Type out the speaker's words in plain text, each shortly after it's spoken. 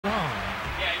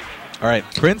All right,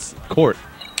 Prince, Kort.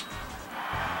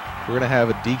 We're gonna have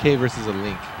a DK versus a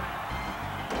Link.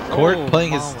 Kort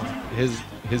playing his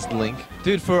Link.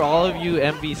 Dude, for all of you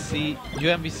MVC,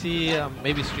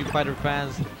 maybe Street Fighter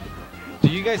fans, do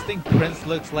you guys think Prince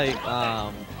looks like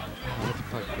what the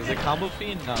fuck? Is it Combo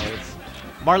Fiend? No, it's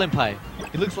Marlin Pie.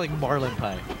 He looks like Marlin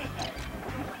Pie.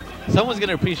 Someone's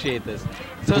gonna appreciate this.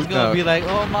 Someone's gonna be like,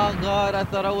 "Oh my God, I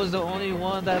thought I was the only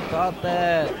one that thought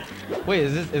that." Wait,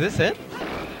 is this it?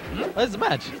 Oh, it's the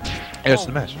match. Yeah, it's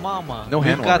the match. Mama. No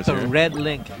hand We've got the warmers here. red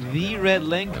Link. The red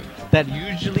Link that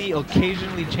usually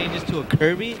occasionally changes to a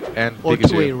Kirby And or Pikachu.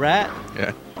 to a rat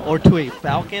Yeah. or to a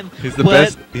Falcon. He's the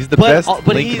best. He's the best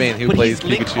Link main who plays he's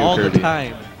Link Pikachu all Kirby. the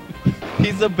time.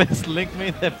 He's the best Link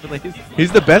main that plays.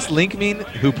 He's the best Link main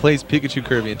who plays Pikachu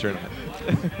Kirby in tournament.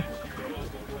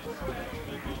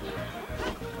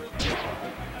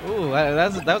 Ooh,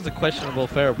 that was a questionable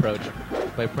fair approach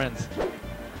by Prince.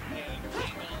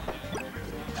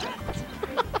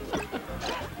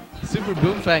 Super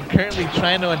Boom fan currently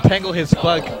trying to untangle his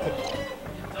fuck.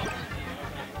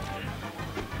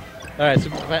 Alright,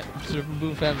 Super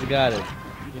Boom fan's got it.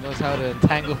 He knows how to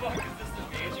entangle.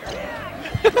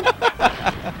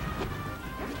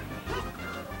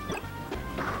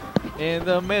 In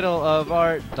the middle of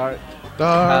our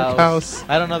Darkhouse.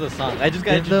 I don't know the song. I just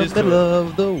got In the introduced to middle it.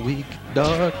 of the week,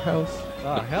 Darkhouse.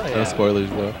 Oh, hell yeah. No spoilers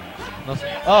though. No,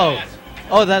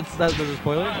 oh, that's a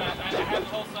spoiler?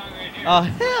 Oh,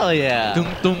 hell yeah. Dum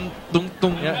dum dum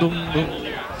dum Yeah. dum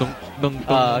dum dum dum.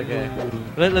 Oh, okay.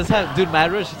 Let's have, dude,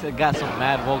 Mad Rush got some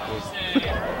mad vocals.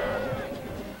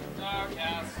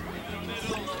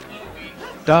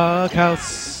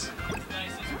 Darkhouse.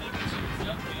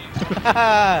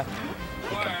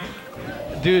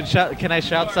 Dude, can I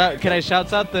shout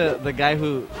out the guy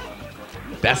who?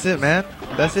 That's it, man.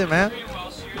 That's it, man.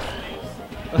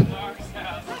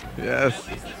 Yes.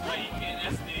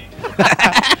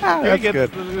 That's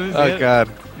good. Oh God.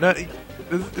 No,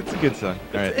 it's a good song.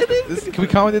 All right. Can we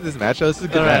commentate this match? Oh, this is a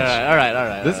good match. All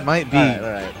right. This might be. All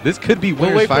right. This could be We'll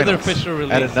winners wait for their finals official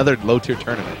release. at another low tier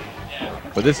tournament.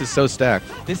 But this is so stacked.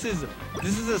 This is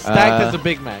as stacked as a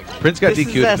Big Mac. Prince got This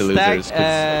DQ'd is in as the losers because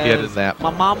stacked he had his as nap. My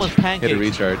mama's He pancakes. had to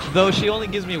recharge. Though she only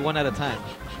gives me one at a time.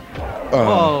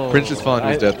 Oh, Prince just falling to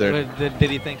his death there. Did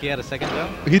he think he had a second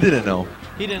jump? He didn't know.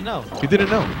 He didn't know. He didn't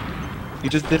know. He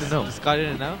just didn't know. Scotty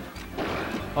didn't know?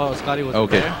 Oh, Scotty wasn't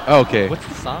Okay. there? Okay. What's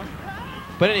the song?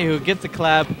 But anywho, gets the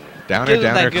clap. Downer, Gives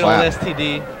him downer, that good clap. old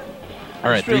STD. All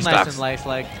right, It's real 3 nice stocks. and nice,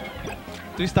 like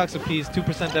 3 stocks apiece,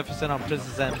 2% deficit on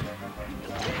Prince's end.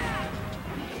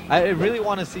 I really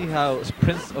want to see how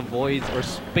Prince avoids or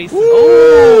spaces.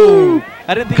 Ooh!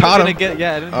 I didn't think he was gonna get.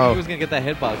 Yeah, I didn't think he was gonna get that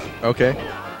hitbox. Okay.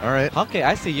 All right. Okay,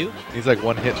 I see you. He's like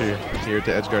one hit here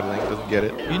to edgeguard Link. Doesn't get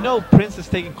it. You know Prince is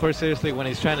taking Kort seriously when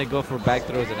he's trying to go for back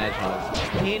throws and edge hogs.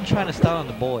 He ain't trying to style on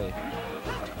the boy.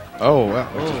 Oh, wow.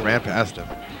 I just ran past him.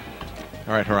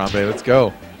 All right, Harambe, let's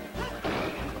go.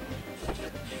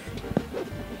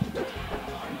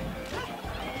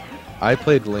 I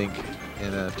played Link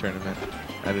in a tournament.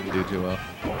 I didn't do too well.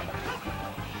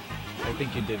 I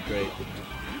think you did great,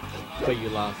 but you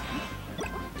lost.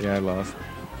 Yeah, I lost.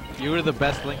 You were the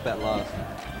best Link that lost.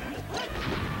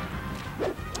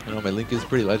 I know, my Link is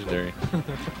pretty legendary.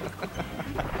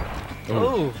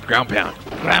 Ooh. Ground pound.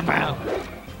 Ground pound.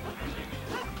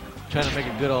 Trying to make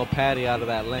a good old patty out of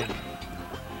that Link.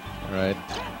 All right.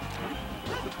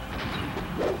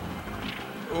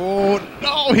 Oh,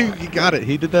 no! He got it.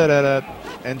 He did that at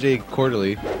NJ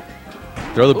Quarterly.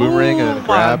 Throw the boomerang and then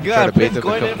grab. Try to bait them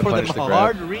going in to for punish the the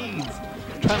hard grab. reads.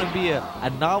 Trying to be a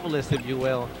novelist, if you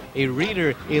will. A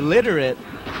reader, illiterate.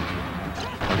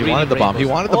 He wanted the bomb. He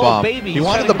wanted the Oh, bomb. baby. He He's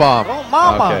wanted trying the to bomb. Oh,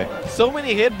 mama. Okay. So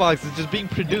many hitboxes just being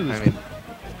produced. I mean,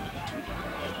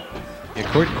 yeah,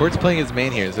 Kort's playing his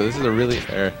main here, so this is a really,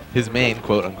 his main,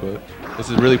 quote unquote. This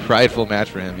is a really prideful match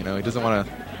for him. You know, he doesn't want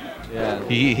to. Yeah.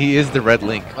 He is the red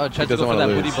Link. Oh, he tries to doesn't go for want that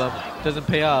to booty lose. bump. Doesn't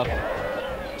pay off.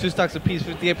 2 stocks apiece,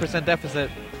 58% deficit.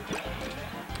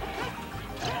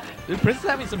 Dude, Prince is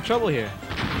having some trouble here.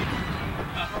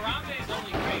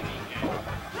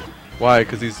 Why?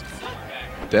 Because he's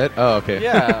dead? Oh, okay.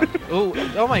 Yeah.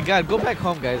 Oh my God. Go back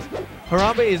home, guys.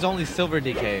 Harambe is only silver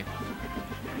DK.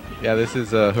 Yeah, this is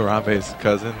Harambe's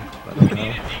cousin. I don't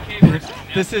know.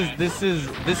 This is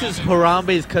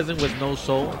Harambe's cousin with no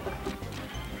soul.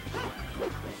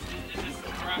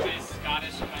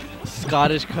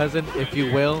 Scottish cousin, if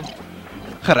you will.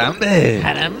 Harambe.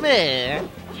 Harambe.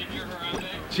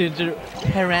 Ginger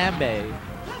Harambe.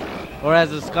 Or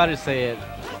as the Scottish say it,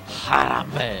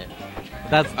 Harambe.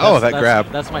 That's grab.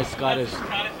 That's my Scottish.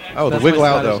 Oh, the That's wiggle my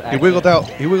out though. Scottish He wiggled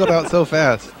accent. out. He wiggled out so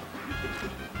fast.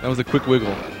 That was a quick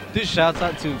wiggle. Dude, shouts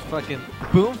out to fucking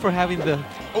Boom for having the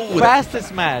fastest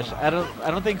smash. I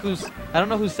don't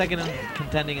know who's second in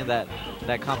contending in that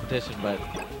competition, but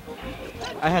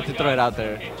I had to throw it out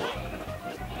there.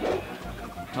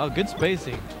 Oh, good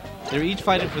spacing. They're each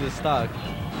fighting for the stock.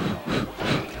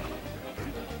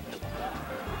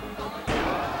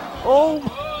 Oh,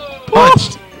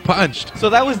 punched. So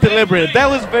that was deliberate. That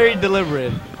was very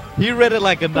deliberate. He read it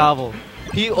like a novel.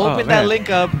 He opened that link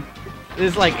up.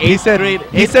 It's like eighth grade.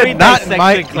 He said not in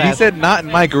my. He said not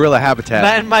in my gorilla habitat.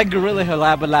 Not in my gorilla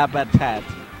habitat.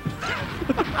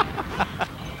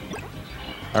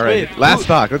 All right, wait, last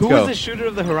stock. Let's go. Who was the shooter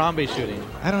of the Harambe shooting?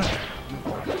 I don't.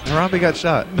 Harambe got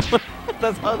shot.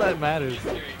 That's all that matters.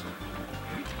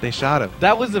 They shot him.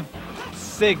 That was a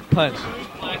sick punch.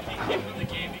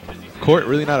 Kort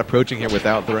really not approaching here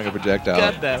without throwing a projectile.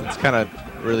 Goddamn. It's kind of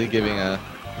really giving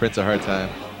Prince a hard time.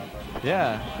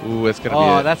 Yeah. Ooh, it's going to be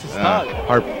a that's a stock.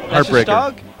 Heartbreaker. That's a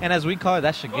stock, and as we call it,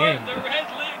 that's your game.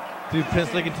 Dude,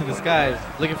 Prince looking to the skies,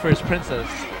 looking for his princess.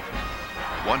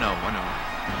 1-0,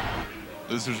 1-0.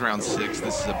 Losers round 6.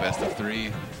 This is a best of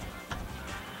 3.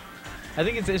 I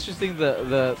think it's interesting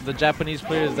the Japanese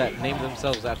players that name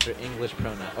themselves after English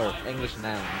pronouns or English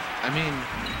nouns. I mean,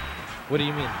 what do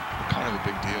you mean? Kind of a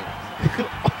big deal.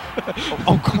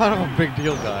 Kind of a big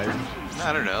deal, guys.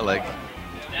 I don't know, like.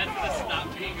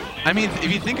 I mean,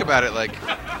 if you think about it, like.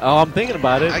 Oh, I'm thinking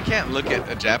about it. I can't look at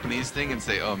a Japanese thing and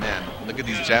say, oh man, look at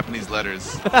these Japanese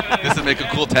letters. This would make a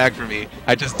cool tag for me.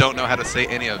 I just don't know how to say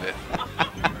any of it.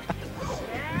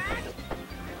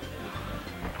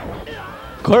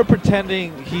 Kort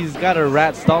pretending he's got a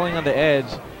rat stalling on the edge,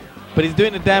 but he's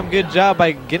doing a damn good job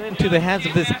by getting into the hands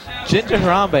of this Ginger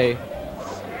Harambe.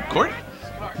 Kort?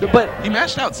 But he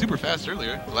mashed out super fast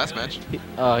earlier, the last match. He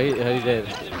did.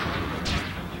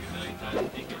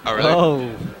 Oh, really?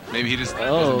 Oh. Maybe he just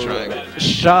wasn't trying.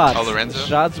 Shots. Oh, Lorenzo?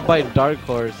 Shots by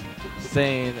Darkhorse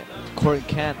saying Kort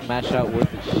can't mash out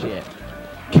worth of shit.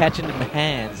 Catching him in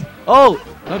hands. Oh!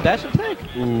 No dash attack?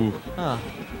 Ooh. Huh.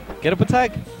 Get up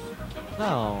attack?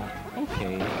 No.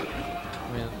 Okay.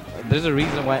 I mean, there's a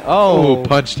reason why. Oh,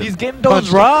 punched him. He's getting those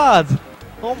rods.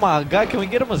 Oh my God! Can we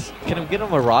get him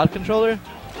a rod controller?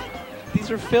 These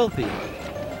are filthy.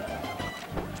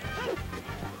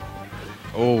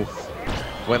 Oh,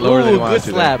 went lower than he wanted good to.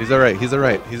 slap. He's all right. He's all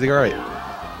right. He's all right.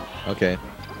 Okay.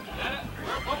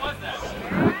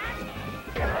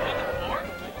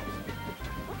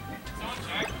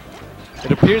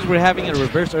 It appears we're having a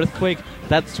reverse earthquake.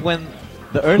 That's when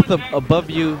the earth above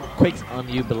you quakes on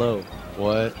you below.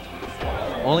 What?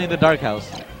 Only in the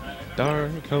Darkhouse.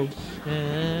 Darkhouse.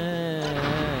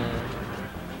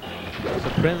 So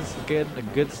Prince getting a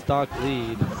good stock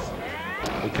lead.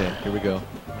 Okay, here we go.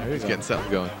 He's getting something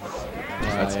going.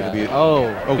 That's gonna be.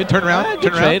 Oh, good turn around.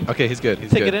 Good trade. Okay, he's good.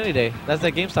 He's Take good. it any day. That's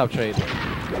that GameStop trade.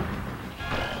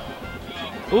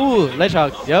 Ooh, ledge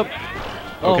hog. Yep.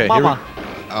 Oh, okay, mama.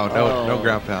 Oh no, no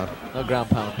ground pound. No ground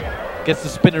pound. Gets the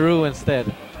spinneroo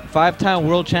instead. 5-time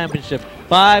world championship.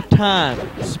 5-time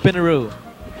spinneroo.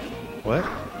 What?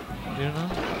 You don't know?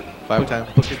 5-time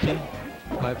Booker T.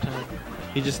 5-time.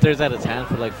 He just stares at his hand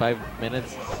for like 5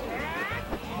 minutes.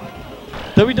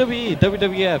 WWE,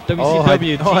 WWF,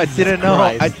 WCW. I didn't know.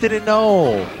 Christ. I didn't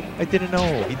know. I didn't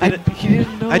know. He didn't. He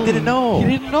didn't know. I didn't know. He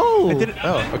didn't know. I didn't.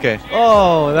 Oh, okay.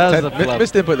 Oh, that was a flub.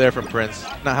 Missed input there from Prince.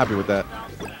 Not happy with that.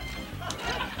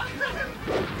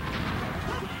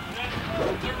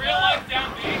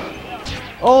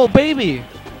 Oh, baby.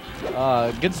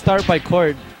 Good start by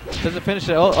Kort. Doesn't finish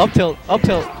it. Oh, up tilt.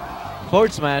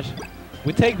 Forward smash.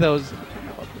 We take those.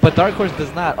 But Darkhorse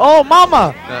does not. Oh,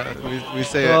 mama! We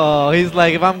say it. Oh, he's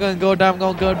like, if I'm gonna go down, I'm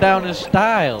gonna go down in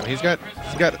style. He's got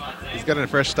a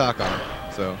fresh stock on him.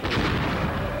 So.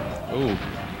 Ooh.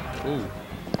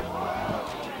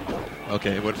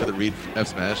 Okay, went for the read F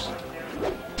smash.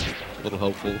 A little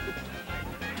hopeful.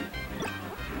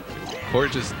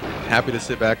 Kort just happy to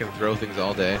sit back and throw things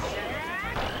all day.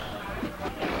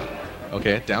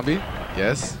 Okay, down B.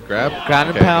 Yes, grab. Ground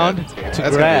and pound to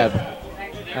That's grab.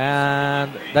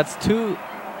 And that's 2.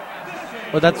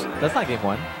 Oh, that's not game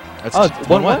 1. That's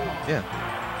 1-1? Yeah.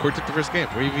 Kort took the first game.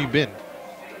 Where have you been?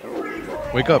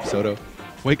 Wake up, Soto.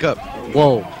 Wake up.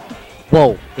 Whoa.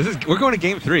 We're going to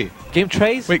game 3. Game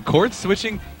trays? Wait, Kort's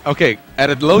switching. Okay, at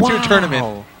a low tier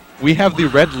tournament, we have the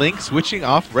red link switching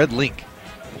off red link.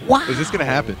 Wow. Is this gonna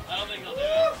happen?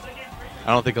 I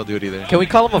don't think I'll do it either. Can we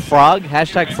call him a frog?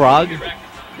 Hashtag frog.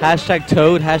 Hashtag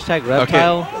toad. Hashtag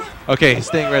reptile. Okay, he's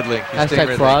staying red link. He's staying Hashtag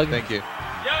red frog. Link. Thank you.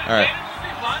 All right.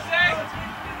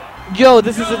 Yo,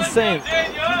 this is insane.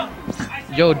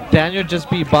 Yo, Daniel just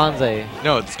beat Bonze.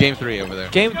 No, it's game 3 over there.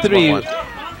 Game 3.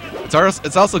 1-1.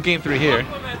 It's also game 3 here.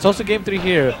 It's also game 3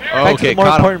 here. Oh, Back to okay, the more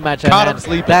caught him. important match. Caught him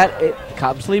sleeping.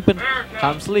 Caught him sleeping.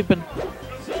 Caught him sleeping.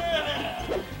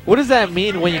 What does that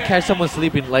mean when you catch someone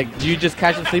sleeping? Like, do you just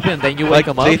catch them sleeping and then you wake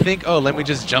them up? They think, oh, let me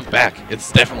just jump back.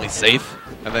 It's definitely safe.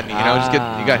 And then, you know, just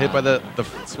get you got hit by the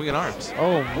swinging arms.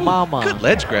 Oh, mama. Good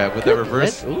ledge grab with that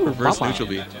reverse Mama. neutral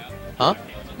beat. Huh?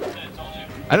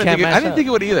 I can't didn't think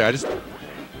it would either.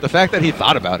 The fact that he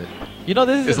thought about it. You know,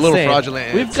 this is a little insane.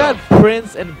 fraudulent. We've got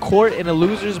Prince and Kort in a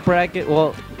loser's bracket.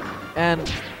 Well,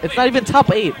 and it's not even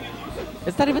top 8.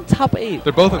 It's not even top 8.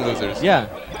 They're both in losers. Yeah.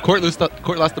 Kort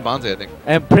lost to Bonze, I think.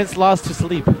 And Prince lost to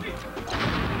Sleep.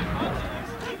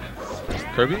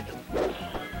 Kirby?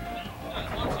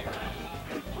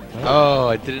 Oh,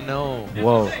 I didn't know.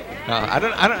 Whoa. I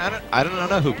don't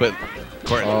know who put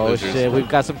Kort in losers. Shit, we've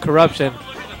got some corruption.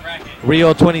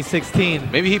 Rio 2016.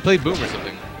 Maybe he played Boom or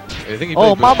something. I think he played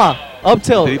Oh, Boom. mama. Up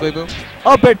tilt. Did he play Boom?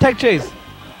 Up air tech chase.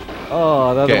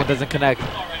 Oh, the other Okay. one doesn't connect.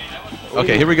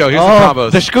 Okay, here we go. Here's the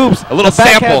combos. The scoops. A little The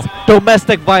backhands, sample.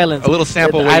 Domestic violence. A little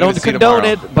sample. I don't to see condone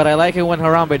tomorrow. it, but I like it when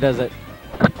Harambe does it.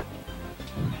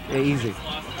 Yeah, easy.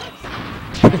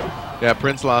 Yeah,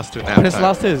 Prince lost to Nap. Prince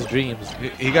lost his dreams.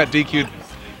 He got DQ'd.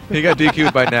 He got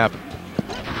DQ'd by Nap.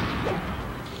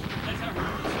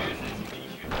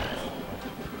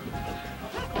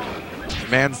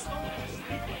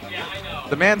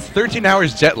 The man's 13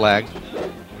 hours jet lag.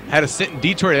 Had to sit in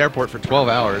Detroit airport for 12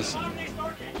 hours.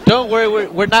 Don't worry,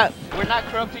 we're not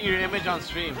corrupting your image on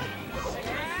stream.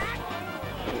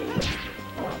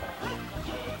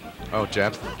 Oh,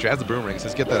 jabs the boomerangs.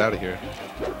 Let's get that out of here.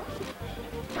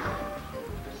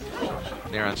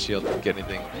 Nair on shield, didn't get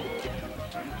anything.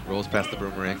 Rolls past the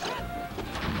boomerang.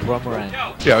 Boomerang.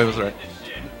 Yeah, it was right.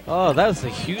 Oh, that was a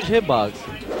huge hitbox.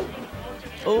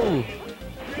 Oh.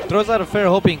 Throws out a fair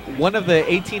hoping one of the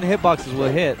 18 hitboxes will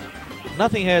hit.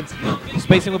 Nothing hits.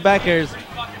 Spacing with back airs.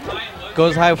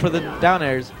 Goes high for the down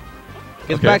airs.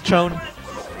 Gets back thrown.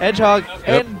 Edgehog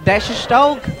and dashes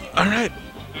dog. All right.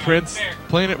 Prince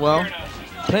playing it well.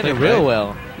 Playing it real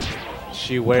well.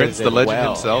 She wears Prince, it the legend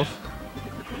well. himself.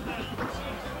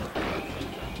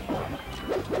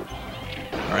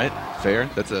 All right, fair.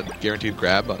 That's a guaranteed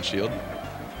grab on shield.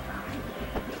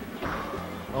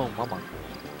 Oh, mama.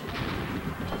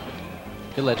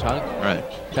 Good ledge hog. All right.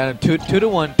 Down to 2 to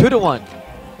 1. 2 to 1.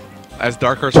 As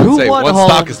Darkhorse would say, 2-1 one stock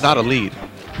Holmes. is not a lead.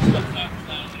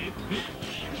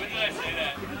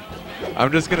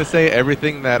 I'm just going to say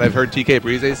everything that I've heard TK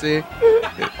Breeze say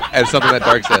as something that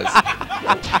Dark says.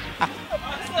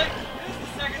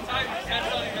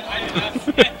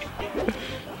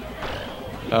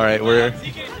 All right, we're...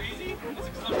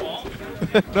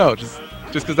 No, just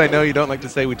because I know you don't like to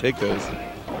say we take those.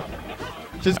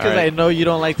 Just because I know you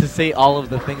don't like to say all of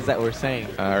the things that we're saying.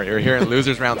 We're here in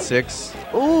Losers Round 6.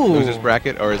 Ooh. Losers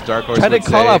Bracket, or as Darkhorse Try to would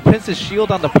call say, out Prince's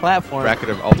shield on the platform. bracket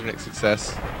of alternate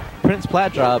success. Prince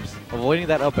plat drops, avoiding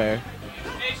that up air.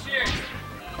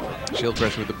 Shield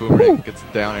pressure with the boomerang. Gets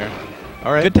the down air.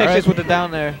 All right. Good tech chase with the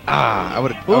down air. I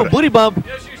would have. Ooh, booty bump.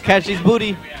 Catch these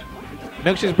booty.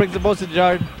 Milkshakes brings the most to the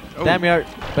yard. Oh. Damn yard.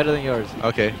 Better than yours.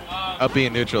 Okay. Up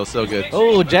being neutral, so good.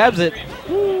 Oh, jabs it.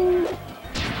 Ooh.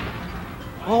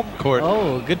 Oh, Kort.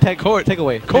 Oh, good tech. Kort. Take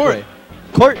away. Kort.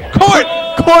 Kort.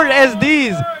 Kort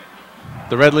SDs.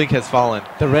 The red link has fallen.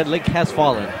 The red link has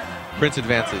fallen. Prince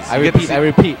advances. I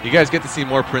repeat. You guys get to see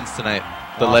more Prince tonight.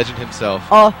 The legend himself.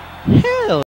 Oh, hell.